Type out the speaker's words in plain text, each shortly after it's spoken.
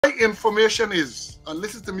My information is, and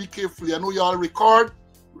listen to me carefully, I know you all record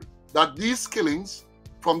that these killings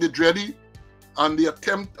from the Dreddy and the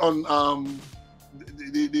attempt on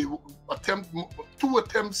two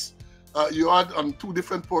attempts you had on two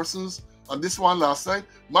different persons, and this one last night,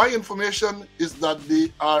 my information is that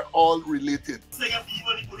they are all related.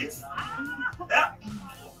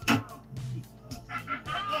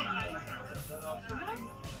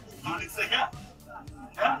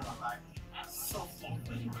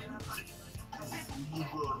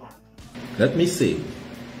 Let me say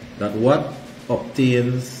that what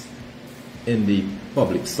obtains in the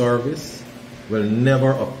public service will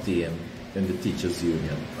never obtain in the teachers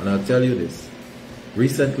union. And I'll tell you this.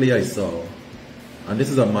 Recently I saw, and this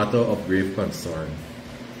is a matter of grave concern,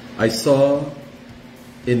 I saw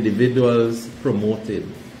individuals promoted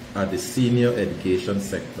at the senior education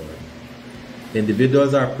sector.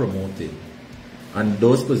 Individuals are promoted, and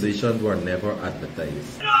those positions were never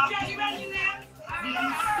advertised.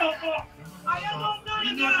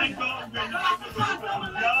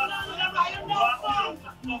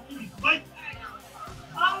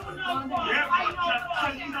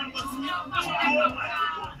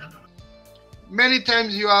 Many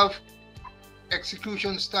times you have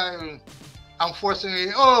execution style,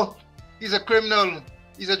 unfortunately, oh, he's a criminal,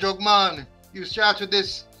 he's a drug man, you charged with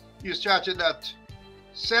this, you charged with that.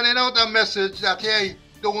 Sending out a message that, hey,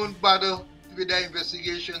 don't bother with the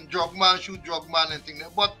investigation, drug man, shoot drug man and things like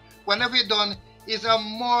that. But whenever it's done, is a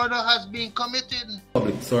murder has been committed.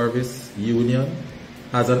 Public service union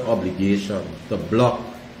has an obligation to block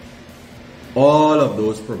all of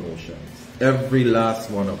those promotions, every last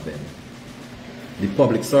one of them. The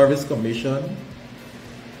Public Service Commission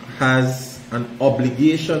has an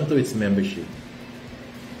obligation to its membership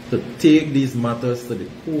to take these matters to the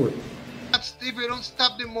court. If we don't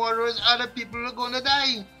stop the murderers, other people are going to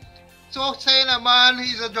die. So saying a man,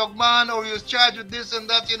 he's a drug man, or you're charged with this and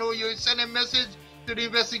that, you know, you send a message to the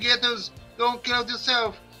investigators, don't kill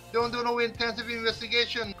yourself, don't do no intensive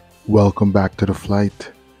investigation. Welcome back to the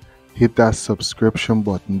flight. Hit that subscription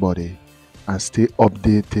button, buddy, and stay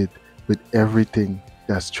updated with everything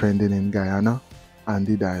that's trending in Guyana and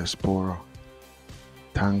the diaspora.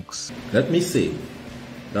 Thanks. Let me say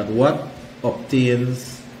that what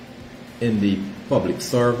obtains in the public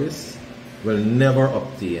service will never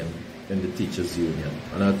obtain in the teachers union.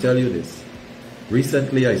 And I'll tell you this.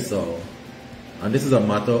 Recently I saw, and this is a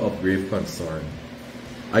matter of grave concern,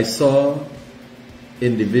 I saw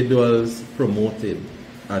individuals promoted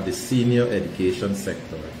at the senior education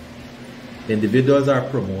sector. Individuals are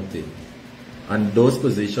promoted, and those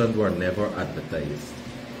positions were never advertised.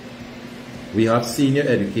 We have senior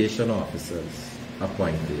education officers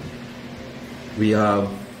appointed. We have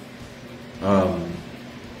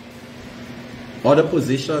other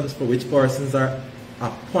positions for which persons are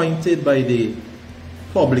appointed by the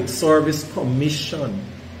Public Service Commission.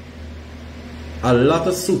 A lot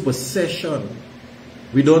of supersession.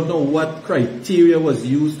 We don't know what criteria was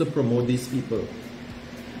used to promote these people.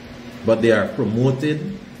 But they are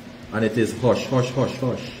promoted, and it is hush, hush, hush,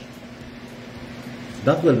 hush.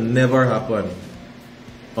 That will never happen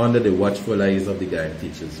under the watchful eyes of the Guyana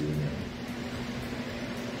Teachers Union.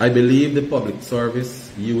 I believe the Public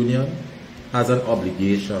Service Union has an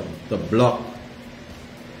obligation to block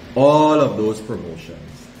all of those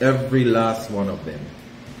promotions, every last one of them.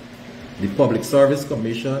 The Public Service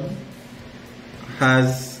Commission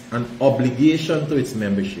has an obligation to its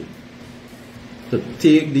membership to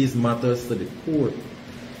take these matters to the court.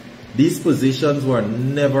 These positions were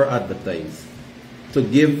never advertised, to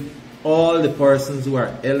give all the persons who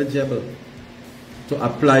are eligible to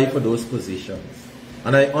apply for those positions.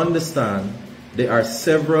 And I understand there are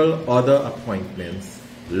several other appointments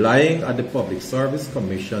lying at the Public Service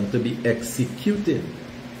Commission to be executed.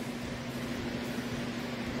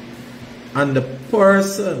 And the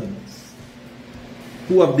persons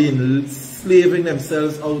who have been slaving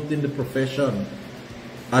themselves out in the profession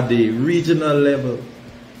at the regional level,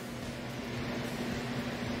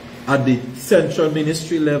 at the central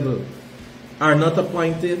ministry level, are not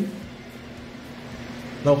appointed.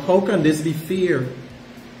 Now, how can this be fair?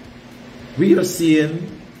 We are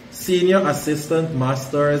seeing senior assistant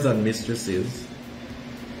masters and mistresses.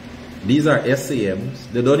 These are SAMs.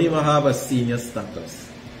 They don't even have a senior status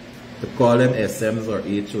to call them SMs or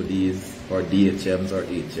HODs or DHMs or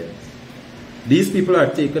HMs. These people are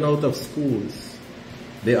taken out of schools.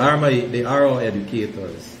 They are our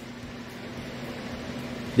educators.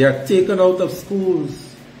 They are taken out of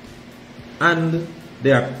schools and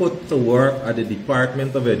they are put to work at the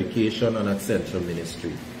Department of Education and at Central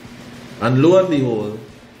Ministry. And lo and behold,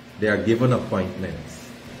 they are given appointments.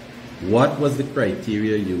 What was the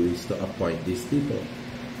criteria used to appoint these people?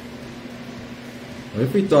 Now,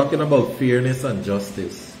 if we're talking about fairness and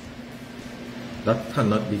justice, that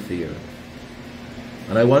cannot be fair.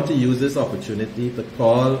 And I want to use this opportunity to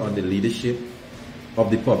call on the leadership of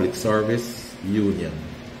the Public Service Union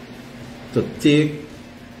to take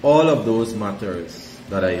all of those matters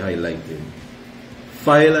that I highlighted,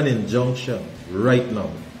 file an injunction right now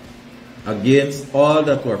against all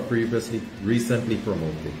that were recently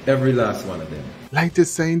promoted, every last one of them. Like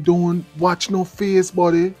is saying, don't watch no face,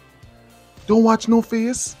 buddy. Don't watch no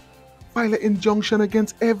face. File an injunction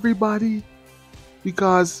against everybody,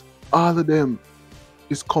 because all of them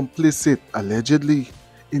is complicit, allegedly,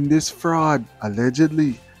 in this fraud,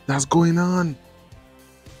 allegedly, that's going on.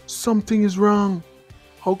 Something is wrong.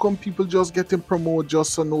 How come people just getting promoted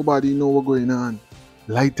just so nobody know what's going on?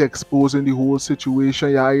 Light exposing the whole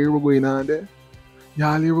situation. Y'all hear what's going on there?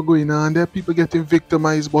 Y'all hear what's going on there? People getting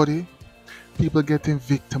victimized, buddy. People getting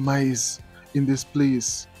victimized in this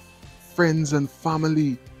place. Friends and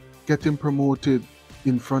family getting promoted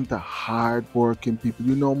in front of hard-working people.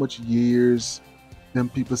 You know how much years them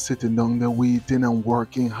people sitting down there waiting and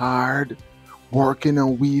working hard, working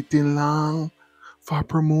and waiting long for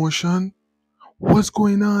promotion? What's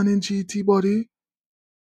going on in GT, buddy?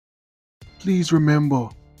 Please remember,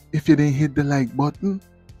 if you didn't hit the like button,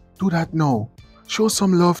 do that now. Show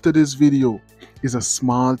some love to this video. It's a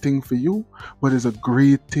small thing for you, but it's a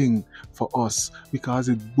great thing for us, because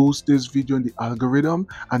it boosts this video in the algorithm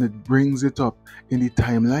and it brings it up in the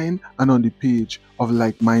timeline and on the page of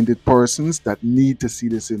like-minded persons that need to see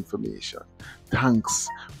this information. Thanks.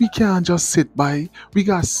 We can't just sit by. We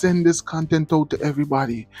gotta send this content out to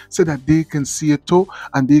everybody so that they can see it too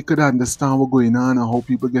and they could understand what's going on and how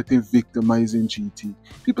people getting victimized in GT.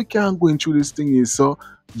 People can't go through this thing here, so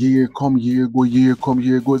year come year go, year come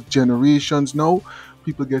year go, generations now.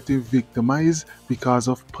 People getting victimized because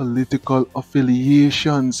of political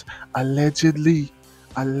affiliations, allegedly.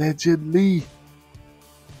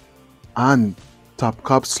 And Top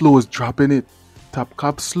Cop Slowe is dropping it. Top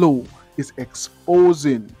Cop Slowe is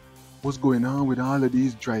exposing what's going on with all of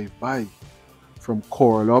these drive-by, from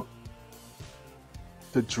Coral Up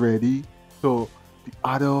to Dreddy to the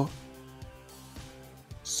other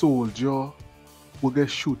soldier who get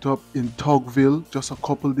shoot up in Tugville just a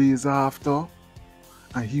couple days after,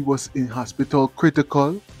 and he was in hospital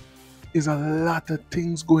critical. Is a lot of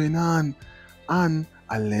things going on, and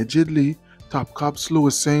allegedly Top Cop Slowe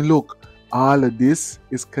is saying, look, all of this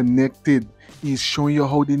is connected. He's showing you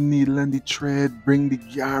how the needle and the thread bring the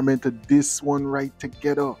garment of this one right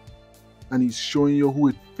together, and he's showing you who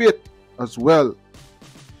it fit as well.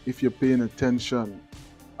 If you're paying attention,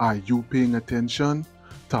 are you paying attention?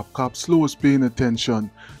 Top Cop Slowe is paying attention.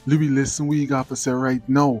 Louis, listen what you got to say right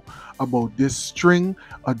now about this string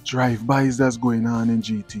of drive-bys that's going on in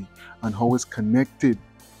GT and how it's connected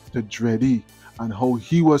to Dreddy and how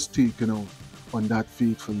he was taken out on that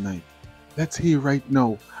fateful night. Let's hear right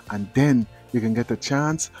now, and then you can get a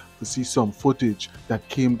chance to see some footage that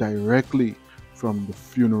came directly from the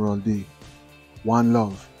funeral day. One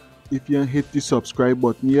love. If you haven't hit the subscribe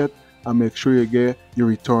button yet, and make sure you get your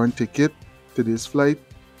return ticket to this flight,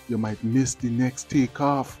 you might miss the next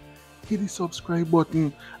takeoff. Hit the subscribe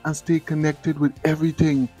button and stay connected with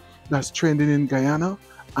everything that's trending in Guyana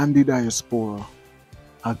and the diaspora.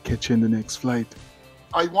 I'll catch you in the next flight.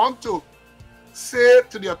 I want to say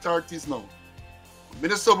to the authorities now,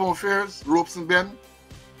 Minister of Home Affairs, Robeson Ben,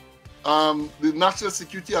 the National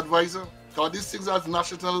Security Advisor, because this thing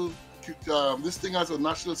has a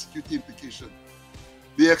national security implication.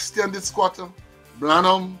 The extended squatter,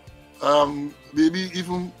 Branham, maybe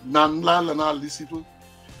even Nanlal and all these people.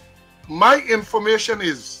 My information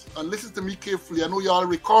is, and listen to me carefully, I know you all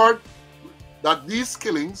record that these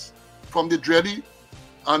killings from the Dreddy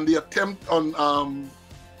and the attempt on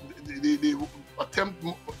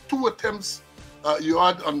two attempts you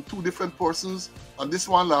had on two different persons, and this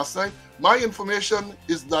one last night. My information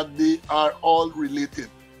is that they are all related.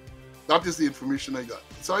 That is the information I got.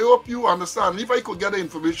 So I hope you understand. If I could get the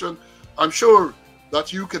information, I'm sure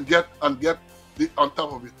that you can get on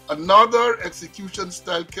top of it. Another execution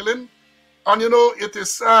style killing. And you know, it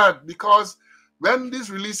is sad because when these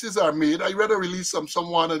releases are made, I read a release from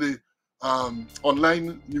someone of the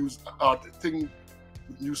online news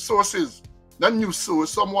news sources. Not news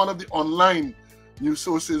source, some one of the online news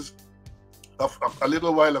sources of a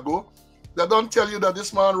little while ago. They don't tell you that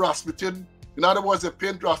this man Rasputin, in other words, they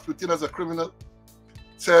paint Rasputin as a criminal.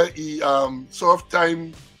 Say he served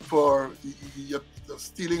time for the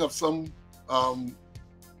stealing of some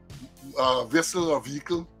vessel or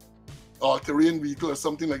vehicle, or terrain vehicle or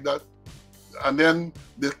something like that. and then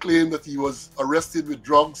they claim that he was arrested with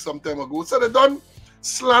drugs some time ago. So they done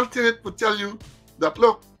slanting it to tell you that,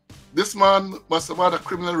 look, this man must have had a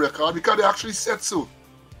criminal record because they actually said so.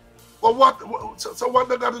 But so what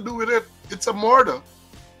they got to do with it? It's a murder.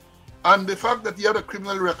 And the fact that he had a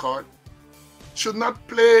criminal record should not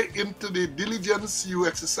play into the diligence you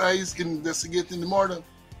exercise in investigating the murder.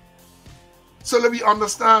 So let me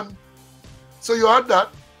understand. So you had that.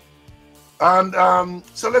 And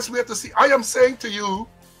so let's wait to see. I am saying to you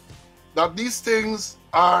that these things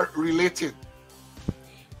are related.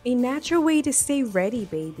 A natural way to stay ready,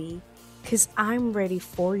 baby. Because I'm ready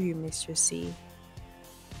for you, Mr. C.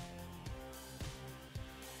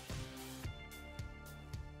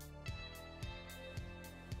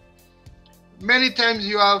 Many times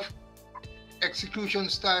you have execution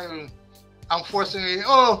style unfortunately,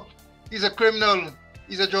 oh, he's a criminal,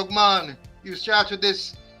 he's a drug man, you charged with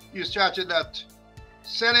this, you charged with that.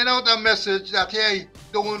 Sending out a message that, hey,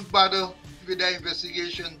 don't bother with the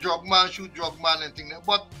investigation, drug man, shoot drug man and things like that.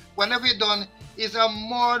 But whenever it's done, is a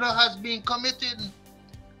murder has been committed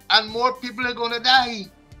and more people are going to die.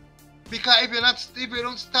 Because if you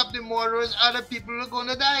don't stop the murderers, other people are going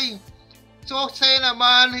to die. So saying a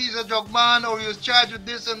man, he's a drug man, or you're charged with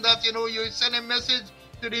this and that, you know, you send a message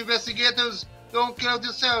to the investigators, don't kill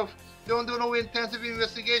yourself, don't do no intensive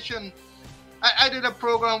investigation. I did a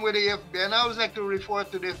program with the FBI, and I always like to refer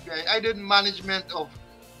to the FBI. I did management of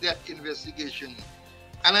that investigation.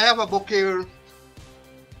 And I have a book here,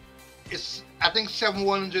 it's, I think,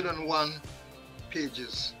 701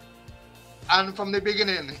 pages. And from the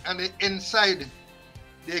beginning, and the inside,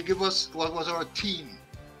 they give us what was our team.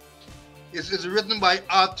 It's written by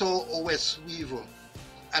Arthur O.S. Weaver,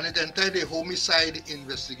 and it's entitled The Homicide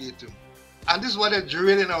Investigator. And this is what they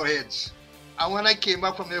drill in our heads. And when I came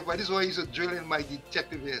back from there, this is what he used to drill in my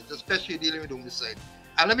detective heads, especially dealing with homicide.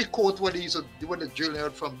 And let me quote what they drilling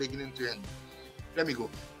out from beginning to end. Let me go.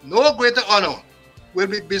 No greater honor will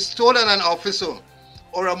be bestowed on an officer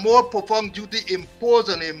or a more profound duty imposed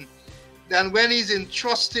on him than when he's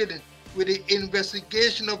entrusted with the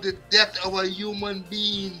investigation of the death of a human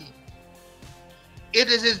being. It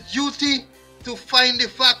is his duty to find the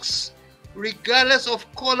facts, regardless of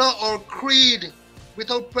color or creed,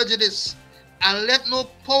 without prejudice, and let no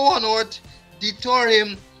power on earth deter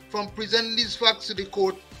him from presenting these facts to the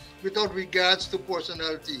court without regards to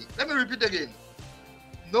personality. Let me repeat again.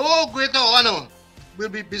 No greater honor will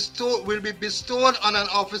be bestowed on an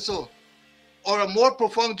officer or a more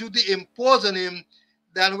profound duty imposed on him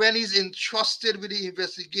than when he's entrusted with the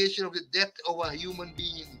investigation of the death of a human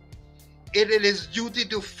being. It is his duty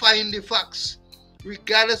to find the facts,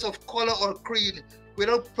 regardless of color or creed,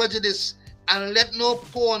 without prejudice, and let no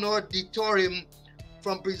power on earth deter him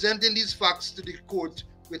from presenting these facts to the court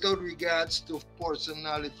without regards to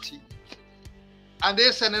personality. And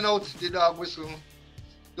they're sending out the dog whistle.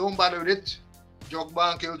 Don't bother with it. Drug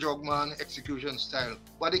man, kill drug man, execution style.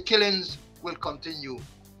 But the killings will continue.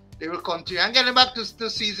 They will continue. And getting back to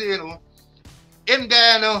Caesar, you know, in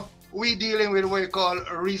Guyana, we dealing with what we call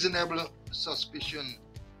a reasonable suspicion.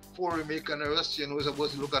 Before we make an arrest, you know, we're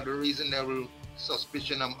supposed to look at the reasonable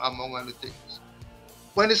suspicion among other things.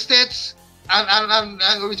 When the states, and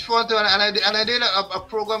I did a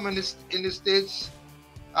program in the states,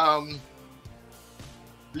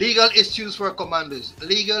 legal issues for commanders,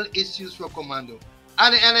 legal issues for commando,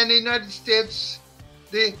 and in the United States,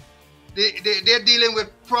 they're dealing with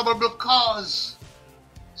probable cause.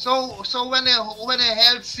 So when they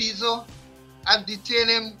held Caesar and detained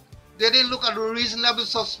him, they didn't look at reasonable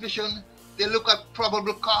suspicion, they look at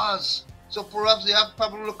probable cause. So perhaps they have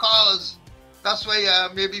probable cause. That's why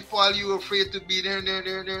maybe Paul, you were afraid to be near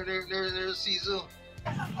Caesar.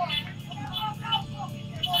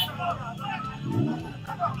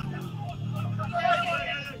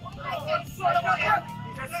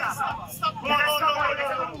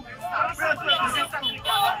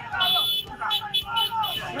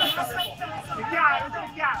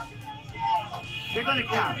 They're gonna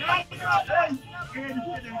count.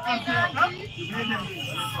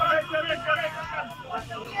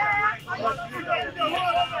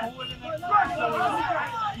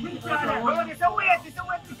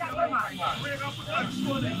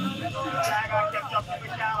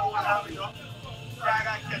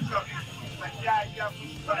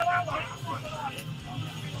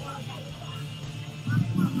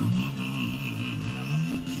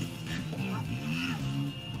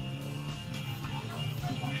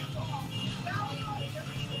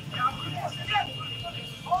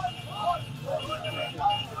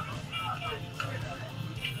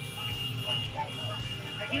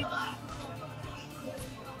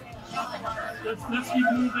 Let's keep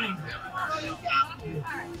moving.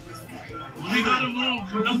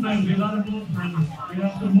 Listen, we gotta move, friends. We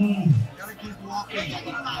have to move. Gotta keep walking.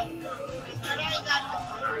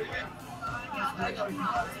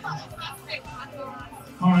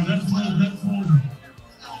 Alright, let's move, let's move.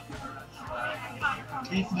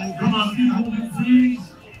 Keep moving. Come on, keep moving, please.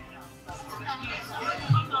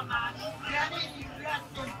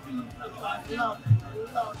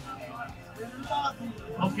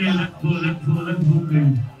 Okay, let's go,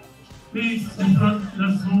 please. Please, in front,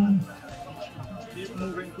 let's move. Keep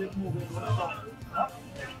moving.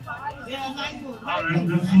 Alright,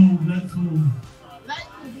 let's move.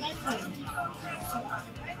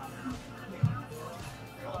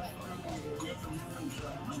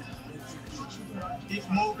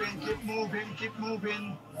 Keep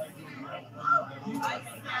moving.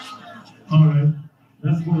 Alright,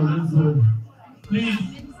 let's go. Please,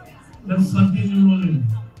 let's continue rolling.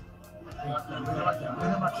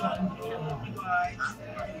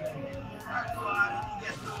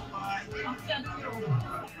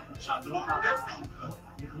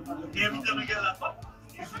 Every time we get a cup,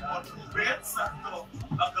 if you want to bread, so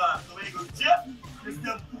when you go to it's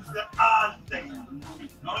them push the all day.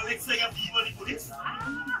 Now let's say you have money for this.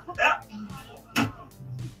 Yeah.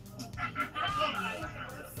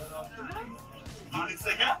 Now let's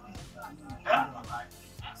say yeah.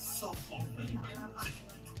 So fun.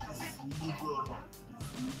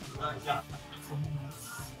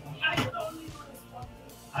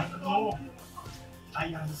 I know. I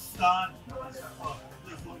understand.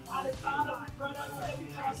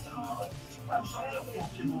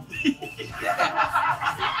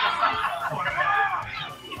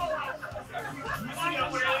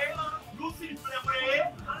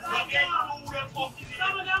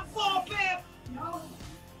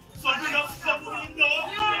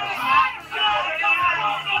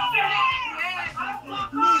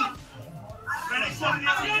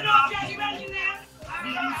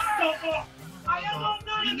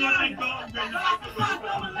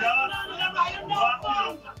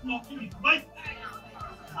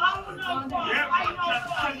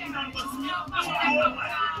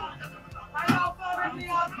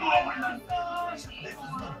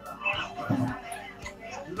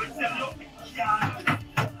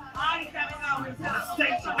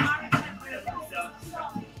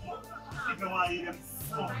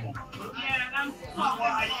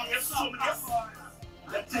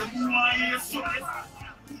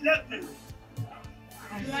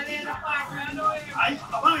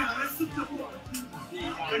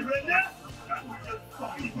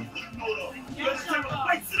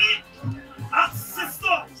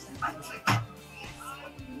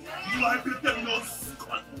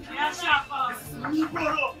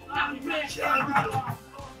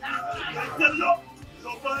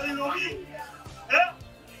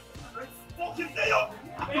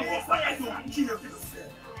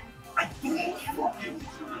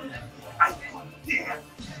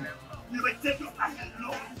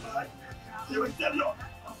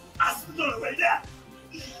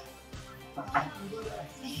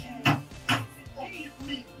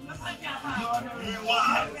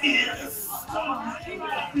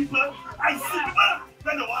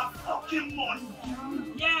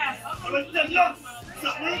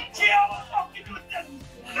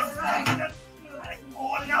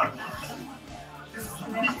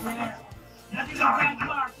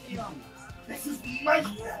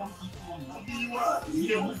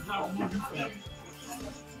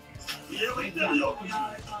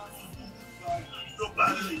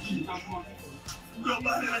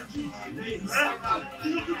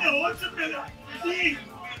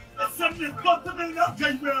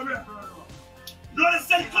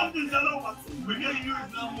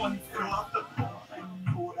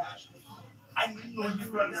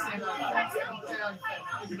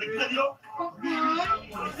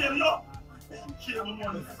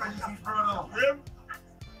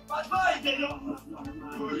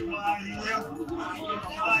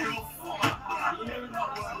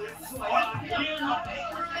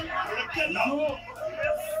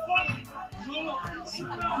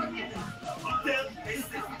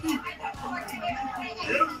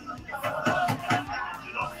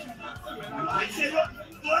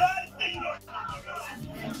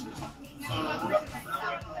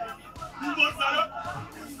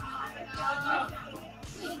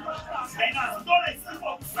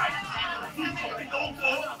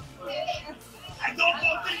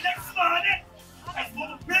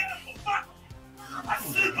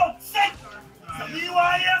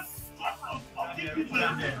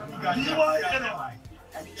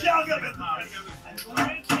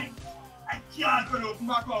 can't go no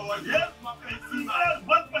smack over here.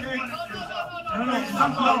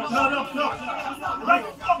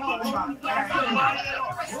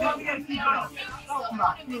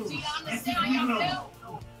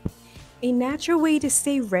 A natural way to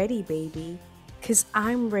stay ready, baby. 'Cause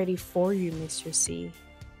I'm ready for you, Mr. C.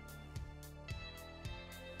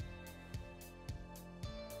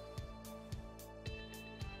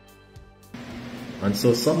 And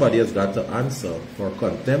so somebody has got to answer for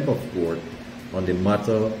contempt of court on the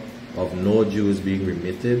matter of no Jews being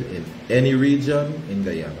remitted in any region in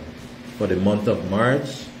Guyana for the month of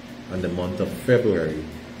March and the month of February,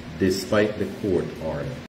 despite the court order.